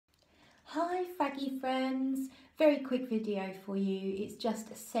Hi Fraggy friends, very quick video for you. It's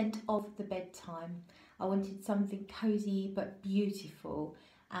just a scent of the bedtime. I wanted something cozy but beautiful,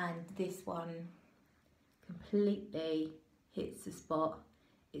 and this one completely hits the spot.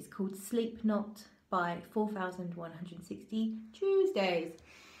 It's called Sleep Not by 4160 Tuesdays.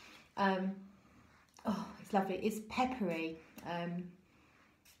 Oh, it's lovely. It's peppery.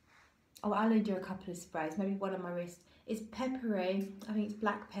 I'll only do a couple of sprays, maybe one on my wrist. It's peppery. I think it's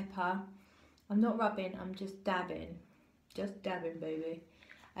black pepper. I'm not rubbing, I'm just dabbing. Just dabbing, baby.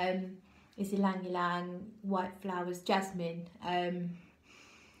 It's ylang ylang, white flowers, jasmine.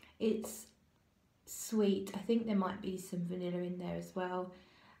 It's sweet. I think there might be some vanilla in there as well.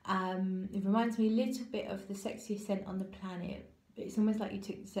 It reminds me a little bit of the sexiest scent on the planet. It's almost like you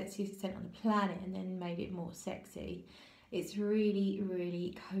took the sexiest scent on the planet and then made it more sexy. It's really,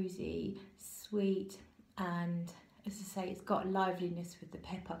 really cozy, sweet, and as I say, it's got liveliness with the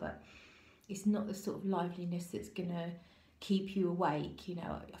pepper, but it's not the sort of liveliness that's gonna keep you awake. You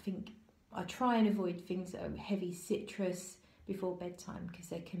know, I think I try and avoid things that are heavy citrus before bedtime because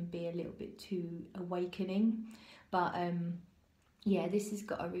they can be a little bit too awakening. But yeah, this has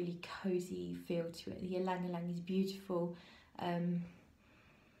got a really cozy feel to it. The ylang ylang is beautiful.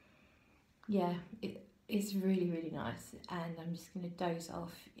 Yeah, it's really, really nice, and I'm just going to doze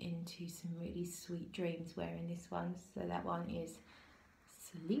off into some really sweet dreams wearing this one. So that one is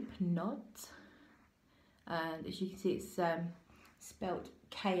Sleep Not, and as you can see, it's spelt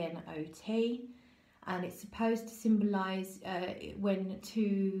K-N-O-T, and it's supposed to symbolise when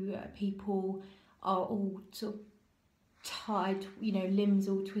two people are all sort of tied, you know, limbs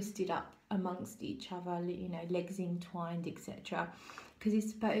all twisted up amongst each other, you know, legs entwined, etc. Because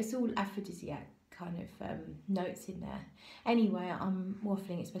it's all aphrodisiac kind of notes in there. Anyway, I'm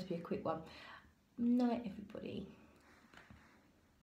waffling. It's supposed to be a quick one. Night, everybody.